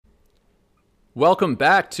Welcome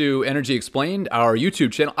back to Energy Explained, our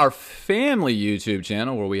YouTube channel, our family YouTube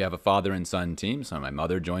channel, where we have a father and son team. So my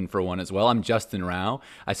mother joined for one as well. I'm Justin Rao.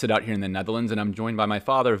 I sit out here in the Netherlands, and I'm joined by my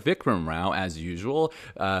father, Vikram Rao, as usual.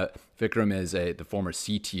 Vikram is the former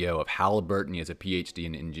CTO of Halliburton. He has a PhD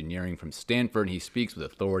in engineering from Stanford. He speaks with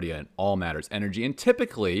authority on all matters energy, and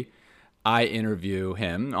typically I interview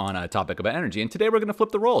him on a topic about energy. And today we're going to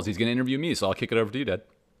flip the roles. He's going to interview me, so I'll kick it over to you, Dad.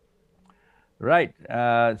 Right.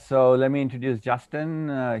 So let me introduce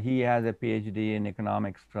Justin. He has a PhD in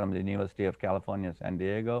economics from the University of California, San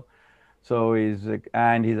Diego. So he's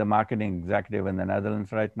a marketing executive in the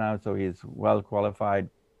Netherlands right now. So he's well qualified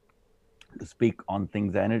to speak on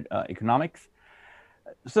things economics.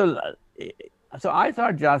 So, so I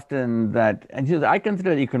thought, Justin, I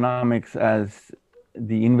consider economics as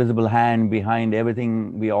the invisible hand behind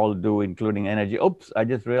everything we all do, including energy. Oops, I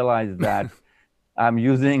just realized that I'm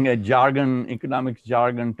using a economics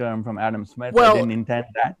jargon term from Adam Smith. I Well, didn't intend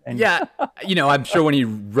that. yeah, I'm sure when he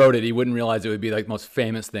wrote it, he wouldn't realize it would be like the most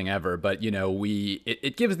famous thing ever. But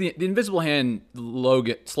it gives the invisible hand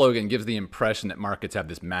slogan gives the impression that markets have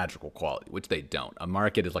this magical quality, which they don't. A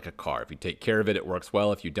market is like a car. If you take care of it, it works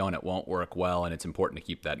well. If you don't, it won't work well, and it's important to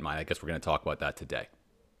keep that in mind. I guess we're going to talk about that today.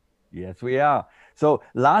 Yes, we are. So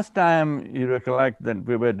last time you recollect that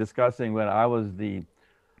we were discussing when I was the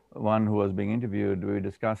one who was being interviewed, we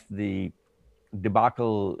discussed the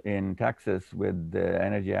debacle in Texas with the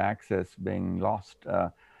energy access being lost.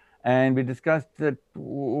 And we discussed that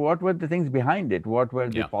what were the things behind it? What were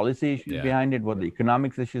the Yeah, policy issues yeah, behind it? What were the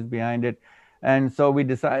economics issues behind it? And so we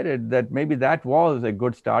decided that maybe that was a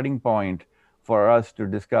good starting point for us to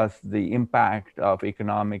discuss the impact of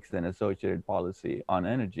economics and associated policy on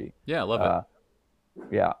energy. yeah. I love it. Uh,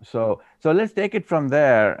 yeah, so let's take it from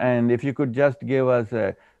there. And if you could just give us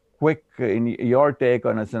a quick, in your take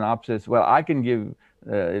on a synopsis. Well, I can give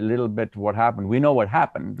a little bit what happened. We know what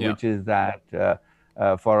happened, Yeah, which is that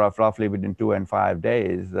for roughly within 2 and 5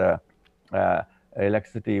 days, uh,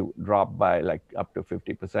 electricity dropped by like up to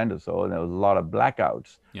 50% or so. And there was a lot of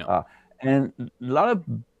blackouts, yeah. and a lot of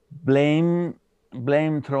blame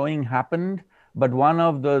throwing happened. But one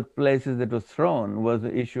of the places that was thrown was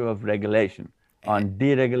the issue of regulation, on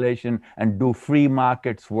deregulation, and do free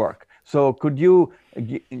markets work. So could you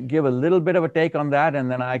give a little bit of a take on that, and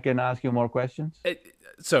then I can ask you more questions?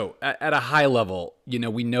 So at a high level,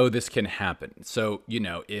 we know this can happen. So,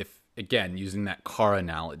 if, again, using that car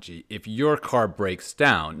analogy, if your car breaks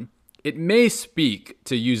down, it may speak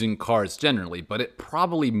to using cars generally, but it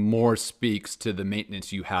probably more speaks to the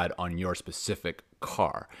maintenance you had on your specific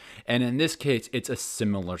car. And in this case, it's a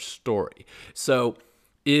similar story. So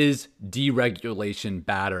is deregulation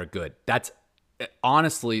bad or good? That's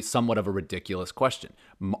honestly somewhat of a ridiculous question.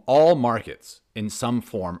 All markets in some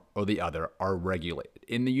form or the other are regulated.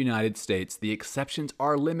 In the United States, the exceptions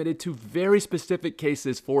are limited to very specific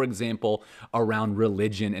cases, for example, around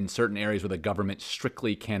religion and certain areas where the government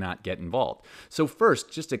strictly cannot get involved. So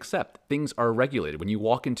first, just accept things are regulated. When you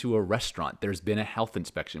walk into a restaurant, there's been a health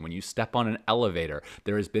inspection. When you step on an elevator,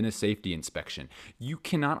 there has been a safety inspection. You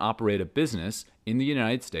cannot operate a business in the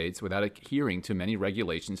United States without adhering to many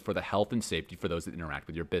regulations for the health and safety for those that interact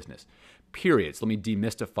with your business. Period. So let me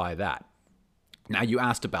demystify that. Now, you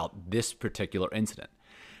asked about this particular incident.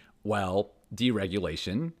 Well,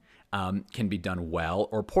 deregulation can be done well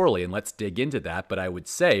or poorly, and let's dig into that. But I would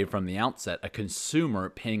say from the outset, a consumer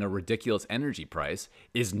paying a ridiculous energy price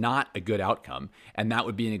is not a good outcome, and that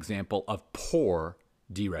would be an example of poor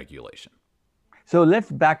deregulation. So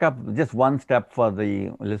let's back up just one step for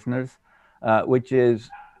the listeners, which is,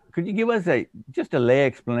 could you give us just a lay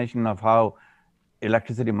explanation of how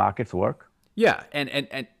electricity markets work? Yeah, and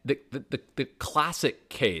the classic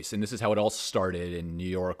case, and this is how it all started in New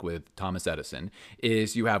York with Thomas Edison,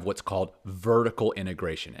 is you have what's called vertical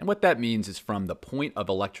integration. And what that means is from the point of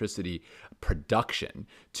electricity production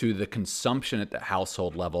to the consumption at the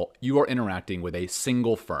household level, you are interacting with a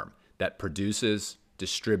single firm that produces,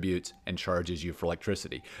 distributes, and charges you for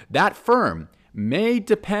electricity. That firm may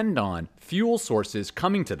depend on fuel sources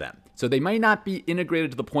coming to them. So they may not be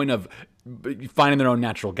integrated to the point of finding their own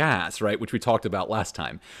natural gas, right, which we talked about last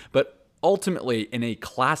time. But ultimately, in a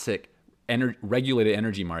classic regulated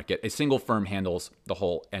energy market, a single firm handles the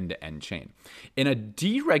whole end-to-end chain. In a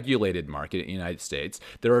deregulated market in the United States,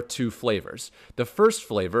 there are two flavors. The first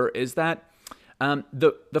flavor is that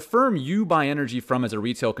The firm you buy energy from as a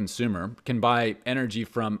retail consumer can buy energy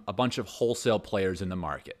from a bunch of wholesale players in the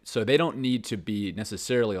market. So they don't need to be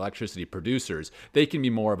necessarily electricity producers. They can be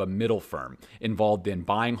more of a middle firm involved in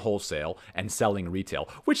buying wholesale and selling retail,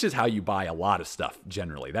 which is how you buy a lot of stuff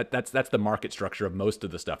generally. That's the market structure of most of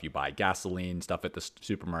the stuff you buy. Gasoline, stuff at the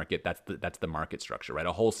supermarket, that's the market structure, right?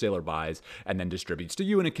 A wholesaler buys and then distributes to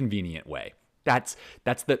you in a convenient way. That's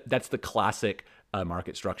the classic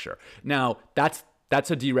market structure. Now, that's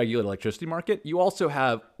a deregulated electricity market. You also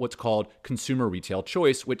have what's called consumer retail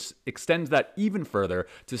choice, which extends that even further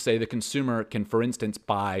to say the consumer can, for instance,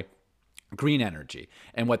 buy green energy.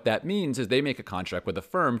 And what that means is they make a contract with a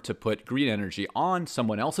firm to put green energy on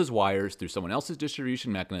someone else's wires through someone else's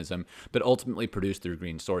distribution mechanism, but ultimately produced through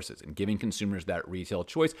green sources. And giving consumers that retail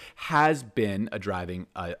choice has been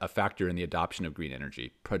a factor in the adoption of green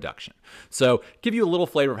energy production. So give you a little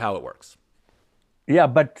flavor of how it works. Yeah,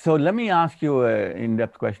 but so let me ask you an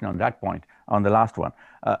in-depth question on that point, on the last one.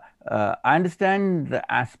 I understand the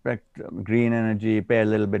aspect of green energy, pay a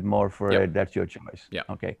little bit more for it, that's your choice. Yeah.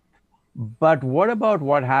 Okay. But what about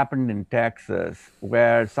what happened in Texas,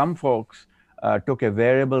 where some folks took a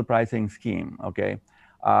variable pricing scheme, okay?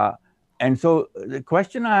 And so the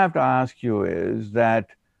question I have to ask you is that,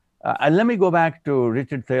 and let me go back to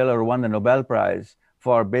Richard Thaler, who won the Nobel Prize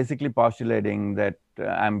for basically postulating that,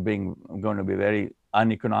 I'm going to be very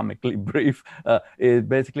uneconomically brief, is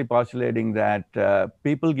basically postulating that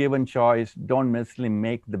people given choice don't necessarily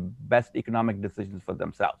make the best economic decisions for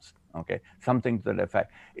themselves, okay? Something to that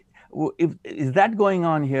effect. Is that going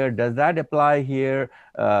on here? Does that apply here?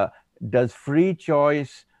 Does free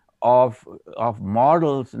choice of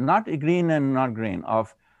models, not green and not green,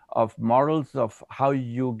 of models of how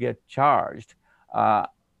you get charged,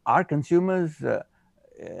 are consumers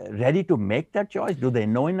ready to make that choice? Do they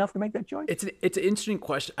know enough to make that choice? It's an interesting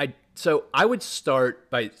question. So I would start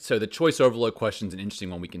by, so the choice overload question is an interesting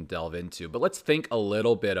one we can delve into, but let's think a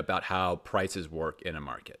little bit about how prices work in a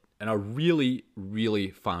market and a really,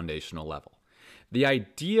 really foundational level. The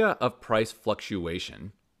idea of price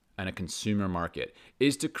fluctuation in a consumer market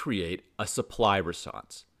is to create a supply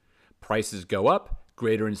response. Prices go up,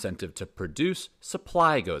 greater incentive to produce,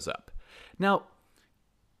 supply goes up. Now,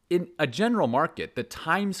 in a general market, the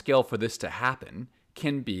time scale for this to happen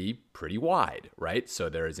can be pretty wide, right? So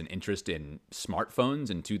there is an interest in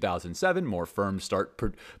smartphones in 2007. More firms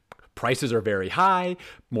prices are very high.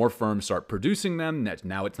 More firms start producing them.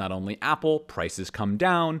 Now it's not only Apple, prices come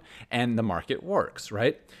down and the market works,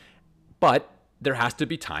 right? But there has to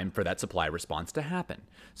be time for that supply response to happen.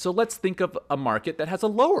 So let's think of a market that has a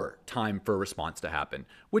lower time for response to happen,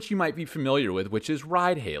 which you might be familiar with, which is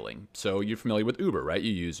ride hailing. So you're familiar with Uber, right?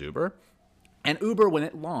 You use Uber. And Uber, when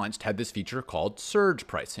it launched, had this feature called surge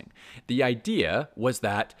pricing. The idea was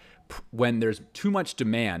that when there's too much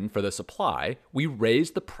demand for the supply, we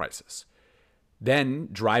raise the prices. Then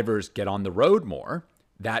drivers get on the road more.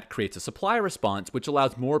 That creates a supply response, which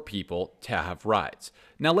allows more people to have rides.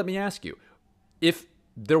 Now, let me ask you, if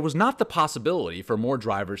there was not the possibility for more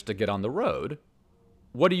drivers to get on the road,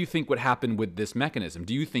 what do you think would happen with this mechanism?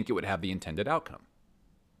 Do you think it would have the intended outcome?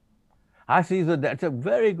 I see. So that's a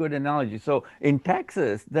very good analogy. So in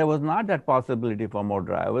Texas, there was not that possibility for more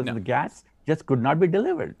drivers. No. The gas just could not be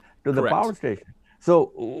delivered to the power station.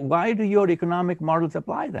 So why do your economic models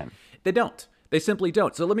apply then? They don't. They simply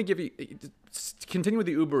don't. So let me continue with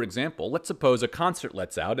the Uber example. Let's suppose a concert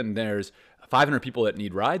lets out and there's 500 people that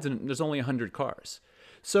need rides and there's only 100 cars.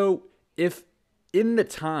 So if in the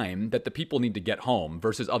time that the people need to get home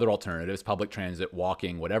versus other alternatives, public transit,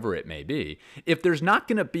 walking, whatever it may be, if there's not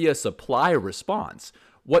going to be a supply response,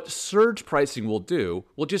 what surge pricing will do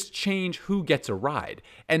will just change who gets a ride.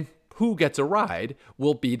 And who gets a ride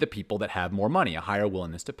will be the people that have more money, a higher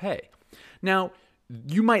willingness to pay. Now,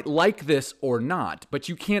 you might like this or not, but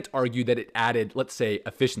you can't argue that it added, let's say,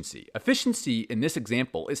 efficiency. Efficiency in this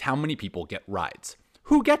example is how many people get rides.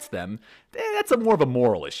 Who gets them? That's more of a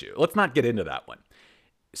moral issue. Let's not get into that one.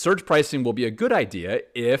 Surge pricing will be a good idea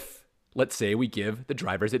if, let's say, we give the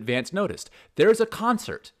drivers advance notice. There's a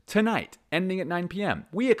concert tonight ending at 9 p.m.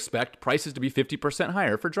 We expect prices to be 50%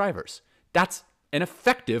 higher for drivers. That's an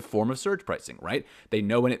effective form of surge pricing, right? They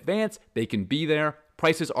know in advance, they can be there.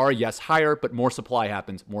 Prices are, yes, higher, but more supply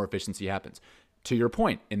happens, more efficiency happens. To your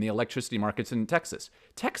point, in the electricity markets in Texas,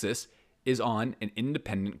 Texas is on an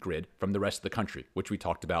independent grid from the rest of the country, which we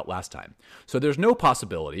talked about last time. So there's no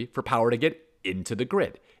possibility for power to get into the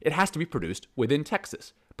grid. It has to be produced within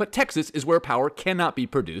Texas. But Texas is where power cannot be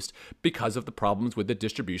produced because of the problems with the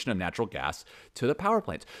distribution of natural gas to the power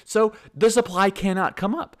plants. So the supply cannot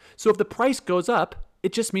come up. So if the price goes up,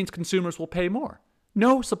 it just means consumers will pay more.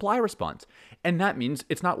 No supply response. And that means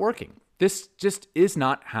it's not working. This just is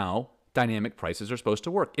not how dynamic prices are supposed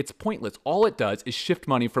to work. It's pointless. All it does is shift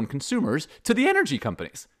money from consumers to the energy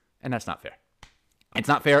companies. And that's not fair. It's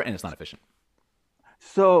not fair and it's not efficient.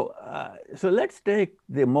 So, so let's take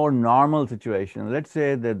the more normal situation. Let's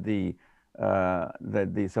say that the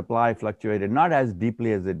supply fluctuated not as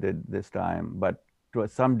deeply as it did this time, but to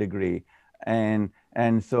some degree, and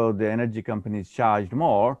so the energy companies charged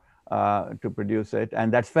more to produce it,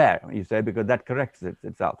 and that's fair, you say, because that corrects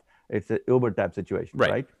itself. It's an Uber type situation,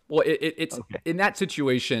 right? Well, it's okay. In that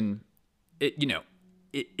situation,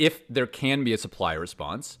 if there can be a supply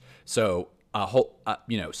response, so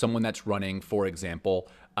someone that's running, for example,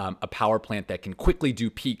 a power plant that can quickly do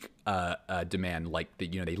peak demand, like they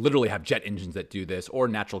literally have jet engines that do this, or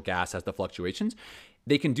natural gas has the fluctuations.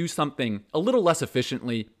 They can do something a little less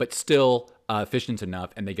efficiently, but still efficient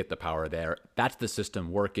enough, and they get the power there. That's the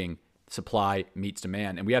system working. Supply meets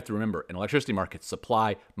demand. And we have to remember, in electricity markets,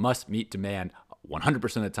 supply must meet demand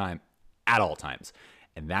 100% of the time, at all times.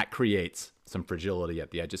 And that creates some fragility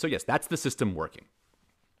at the edges. So yes, that's the system working.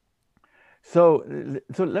 So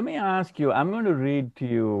let me ask you, I'm going to read to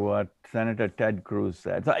you what Senator Ted Cruz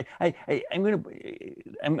said. So I'm going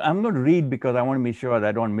to read because I want to be sure that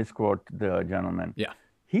I don't misquote the gentleman. Yeah.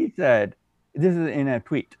 He said, this is in a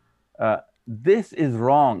tweet, this is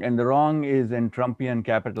wrong, and the wrong is in Trumpian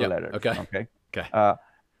capital letters. Okay.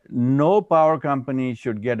 No power company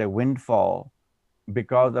should get a windfall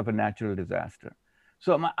because of a natural disaster.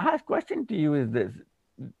 So my question to you is this.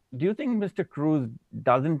 Do you think Mr. Cruz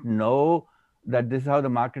doesn't know that this is how the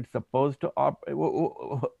market's supposed to operate,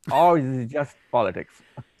 or is it just politics?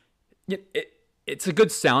 It's a good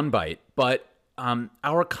soundbite, but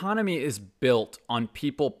our economy is built on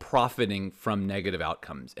people profiting from negative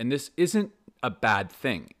outcomes, and this isn't a bad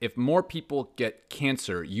thing. If more people get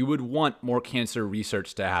cancer, you would want more cancer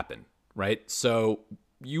research to happen, right? So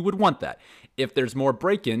you would want that. If there's more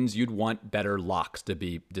break-ins, you'd want better locks to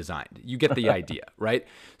be designed. You get the idea, right?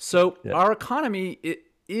 So our economy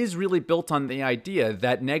is really built on the idea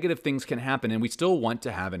that negative things can happen, and we still want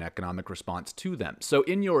to have an economic response to them. So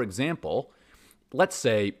in your example, let's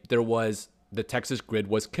say the Texas grid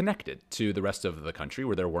was connected to the rest of the country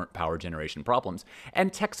where there weren't power generation problems,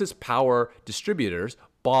 and Texas power distributors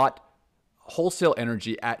bought wholesale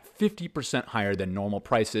energy at 50% higher than normal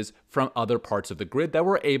prices from other parts of the grid that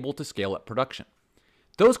were able to scale up production.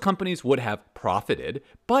 Those companies would have profited,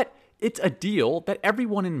 but it's a deal that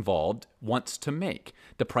everyone involved wants to make.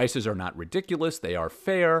 The prices are not ridiculous, they are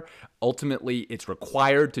fair. Ultimately, it's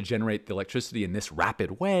required to generate the electricity in this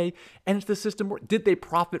rapid way, and it's the system. Did they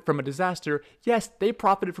profit from a disaster? Yes, they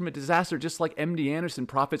profited from a disaster just like MD Anderson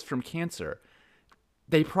profits from cancer.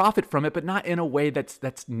 They profit from it, but not in a way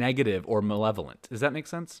that's negative or malevolent. Does that make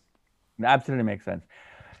sense? Absolutely makes sense.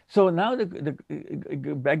 So now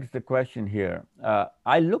it begs the question here.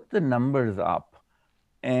 I looked the numbers up,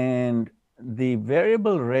 and the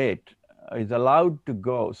variable rate is allowed to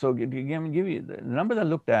go. So give you the numbers I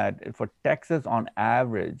looked at for Texas on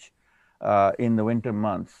average in the winter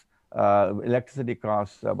months. Electricity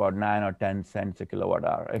costs about 9 or 10 cents a kilowatt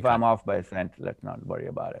hour. If I'm off by a cent, let's not worry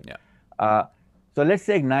about it. Yeah. So let's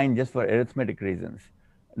take 9 just for arithmetic reasons,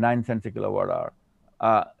 9 cents a kilowatt hour.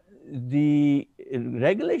 The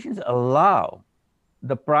regulations allow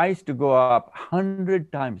the price to go up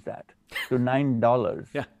 100 times that to $9.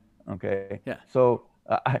 Yeah. Okay. Yeah. So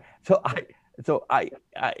I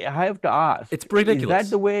have to ask. It's ridiculous. Is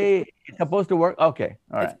that the way it's supposed to work? Okay.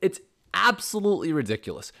 All right. It's absolutely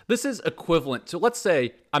ridiculous. This is equivalent to, let's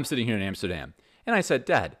say I'm sitting here in Amsterdam and I said,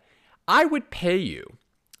 Dad, I would pay you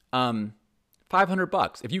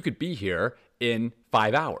 $500 if you could be here in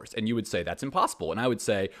 5 hours. And you would say, that's impossible. And I would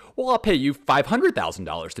say, well, I'll pay you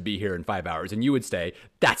 $500,000 to be here in 5 hours. And you would say,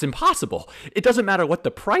 that's impossible. It doesn't matter what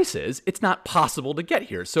the price is. It's not possible to get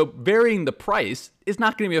here. So varying the price is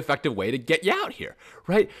not going to be an effective way to get you out here,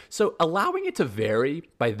 right? So allowing it to vary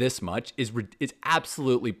by this much is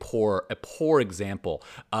absolutely a poor example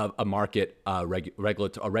of a market, a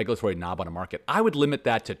regulatory knob on a market. I would limit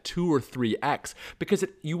that to 2 or 3x because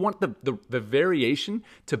you want the variation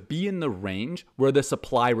to be in the range where the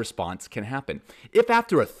supply response can happen. If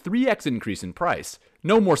after a 3x increase in price,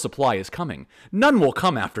 no more supply is coming, none will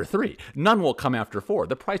come after 3, none will come after 4.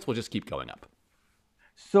 The price will just keep going up.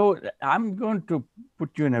 So I'm going to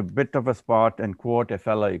put you in a bit of a spot and quote a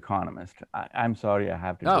fellow economist. I'm sorry, I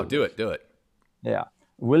have to. No, do it. Yeah.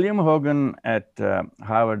 William Hogan at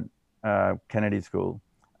Harvard Kennedy School,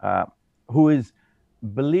 who is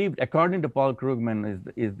believed, according to Paul Krugman,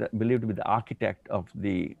 is believed to be the architect of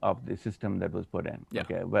the system that was put in. Yeah.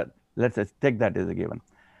 Okay, but let's just take that as a given.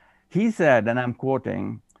 He said, and I'm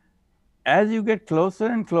quoting, as you get closer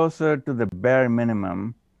and closer to the bare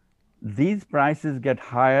minimum, these prices get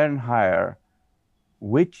higher and higher,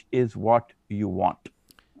 which is what you want.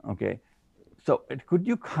 Okay. So could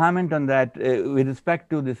you comment on that with respect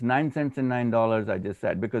to this 9 cents and $9 I just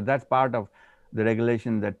said, because that's part of the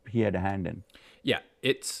regulation that he had a hand in. Yeah,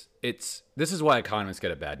 it's this is why economists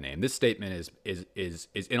get a bad name. This statement is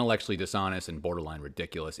intellectually dishonest and borderline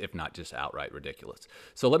ridiculous, if not just outright ridiculous.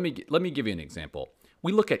 So let me give you an example.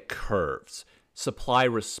 We look at curves, supply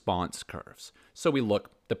response curves. So we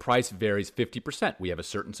look, the price varies 50%. We have a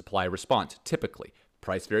certain supply response typically.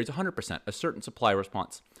 Price varies 100%, a certain supply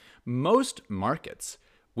response. Most markets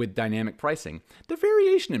with dynamic pricing, the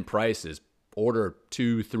variation in price is order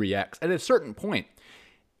 2, 3x. At a certain point,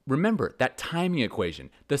 remember that timing equation.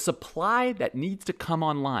 The supply that needs to come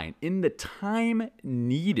online in the time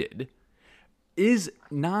needed is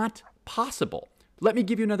not possible. Let me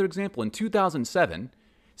give you another example. In 2007,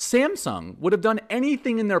 Samsung would have done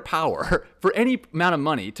anything in their power for any amount of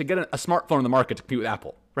money to get a smartphone on the market to compete with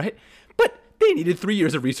Apple, right? But they needed 3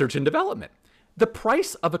 years of research and development. The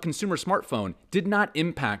price of a consumer smartphone did not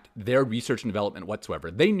impact their research and development whatsoever.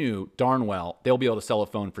 They knew darn well they'll be able to sell a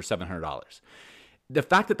phone for $700. The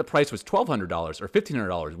fact that the price was $1,200 or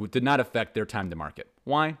 $1,500 did not affect their time to market.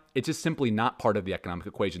 Why? It's just simply not part of the economic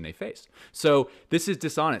equation they face. So this is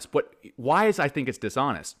dishonest. Why is I think it's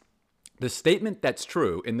dishonest? The statement that's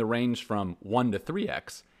true in the range from 1 to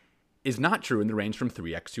 3x is not true in the range from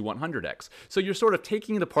 3x to 100x. So you're sort of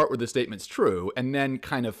taking the part where the statement's true and then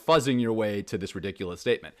kind of fuzzing your way to this ridiculous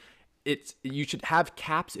statement. You should have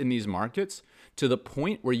caps in these markets to the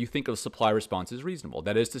point where you think of supply response as reasonable.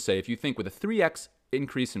 That is to say, if you think with a 3x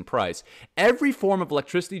increase in price, every form of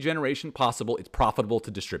electricity generation possible, it's profitable to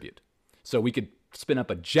distribute. So we could spin up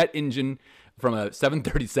a jet engine from a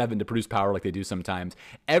 737 to produce power like they do sometimes.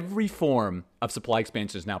 Every form of supply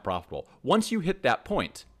expansion is now profitable. Once you hit that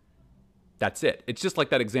point, that's it. It's just like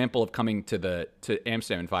that example of coming to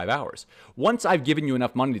Amsterdam in 5 hours. Once I've given you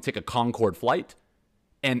enough money to take a Concorde flight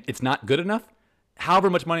and it's not good enough, however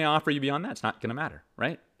much money I offer you beyond that, it's not going to matter,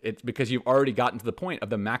 right? It's because you've already gotten to the point of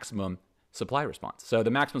the maximum supply response. So the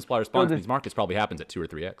maximum supply response in these markets probably happens at 2 or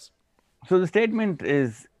 3x. So the statement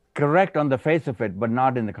is correct on the face of it, but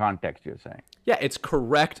not in the context, you're saying? Yeah, it's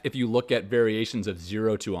correct if you look at variations of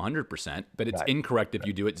 0 to 100%, but it's incorrect if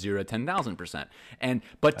you do it 0 to 10,000%.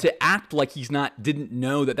 But to act like didn't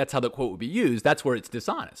know that that's how the quote would be used, that's where it's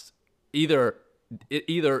dishonest. Either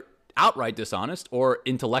outright dishonest or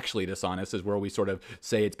intellectually dishonest is where we sort of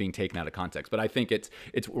say it's being taken out of context. But I think it's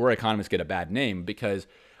where economists get a bad name, because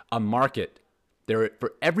a market,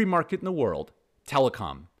 for every market in the world,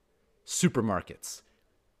 telecom, supermarkets,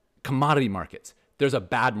 commodity markets, there's a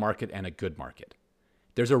bad market and a good market.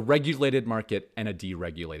 There's a regulated market and a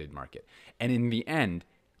deregulated market. And in the end,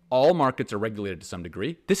 all markets are regulated to some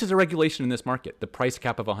degree. This is a regulation in this market, the price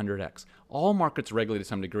cap of 100x. All markets are regulated to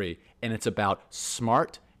some degree, and it's about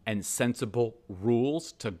smart and sensible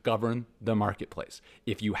rules to govern the marketplace.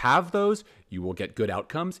 If you have those, you will get good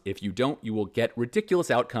outcomes. If you don't, you will get ridiculous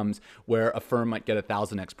outcomes where a firm might get a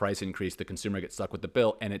 1,000x price increase, the consumer gets stuck with the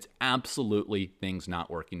bill, and it's absolutely things not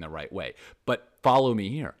working the right way. But follow me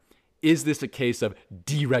here. Is this a case of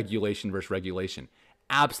deregulation versus regulation?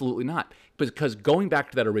 Absolutely not. Because going back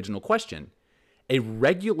to that original question, a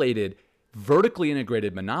regulated, vertically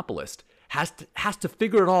integrated monopolist has to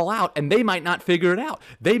figure it all out, and they might not figure it out.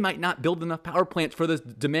 They might not build enough power plants for the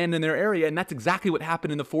demand in their area, and that's exactly what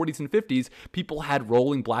happened in the 40s and 50s. People had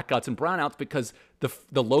rolling blackouts and brownouts because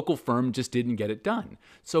the local firm just didn't get it done.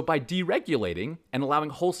 So by deregulating and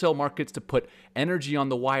allowing wholesale markets to put energy on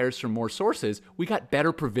the wires from more sources, we got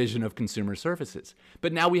better provision of consumer services.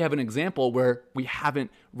 But now we have an example where we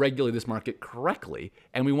haven't regulated this market correctly,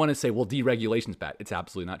 and we want to say, well, deregulation's bad. It's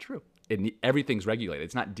absolutely not true. Everything's regulated.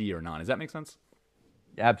 It's not D or non. Does that make sense?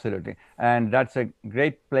 Absolutely. And that's a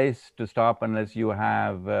great place to stop unless you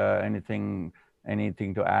have anything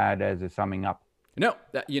to add as a summing up. No,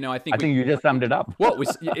 I think you just summed it up. Well,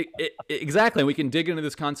 exactly. We can dig into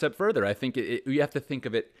this concept further. I think you have to think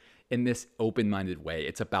of it in this open-minded way.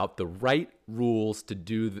 It's about the right rules to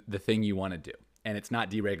do the thing you want to do. And it's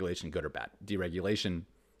not deregulation, good or bad. Deregulation,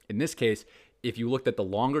 in this case, if you looked at the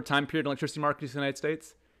longer time period in electricity markets in the United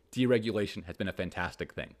States, deregulation has been a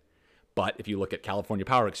fantastic thing. But if you look at California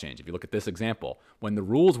Power Exchange, if you look at this example, when the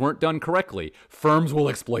rules weren't done correctly, firms will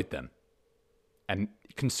exploit them. And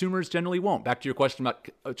consumers generally won't. Back to your question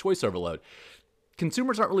about choice overload.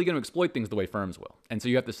 Consumers aren't really going to exploit things the way firms will. And so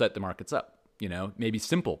you have to set the markets up. Maybe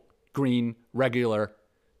simple, green, regular,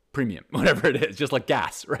 premium, whatever it is, just like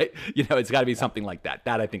gas, right? It's got to be something like that.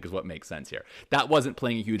 That I think is what makes sense here. That wasn't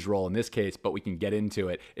playing a huge role in this case, but we can get into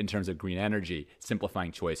it in terms of green energy.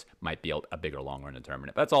 Simplifying choice might be a bigger, long-run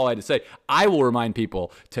determinant. That's all I had to say. I will remind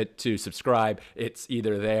people to subscribe. It's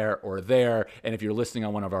either there or there. And if you're listening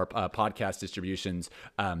on one of our podcast distributions,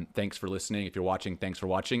 thanks for listening. If you're watching, thanks for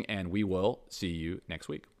watching. And we will see you next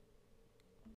week.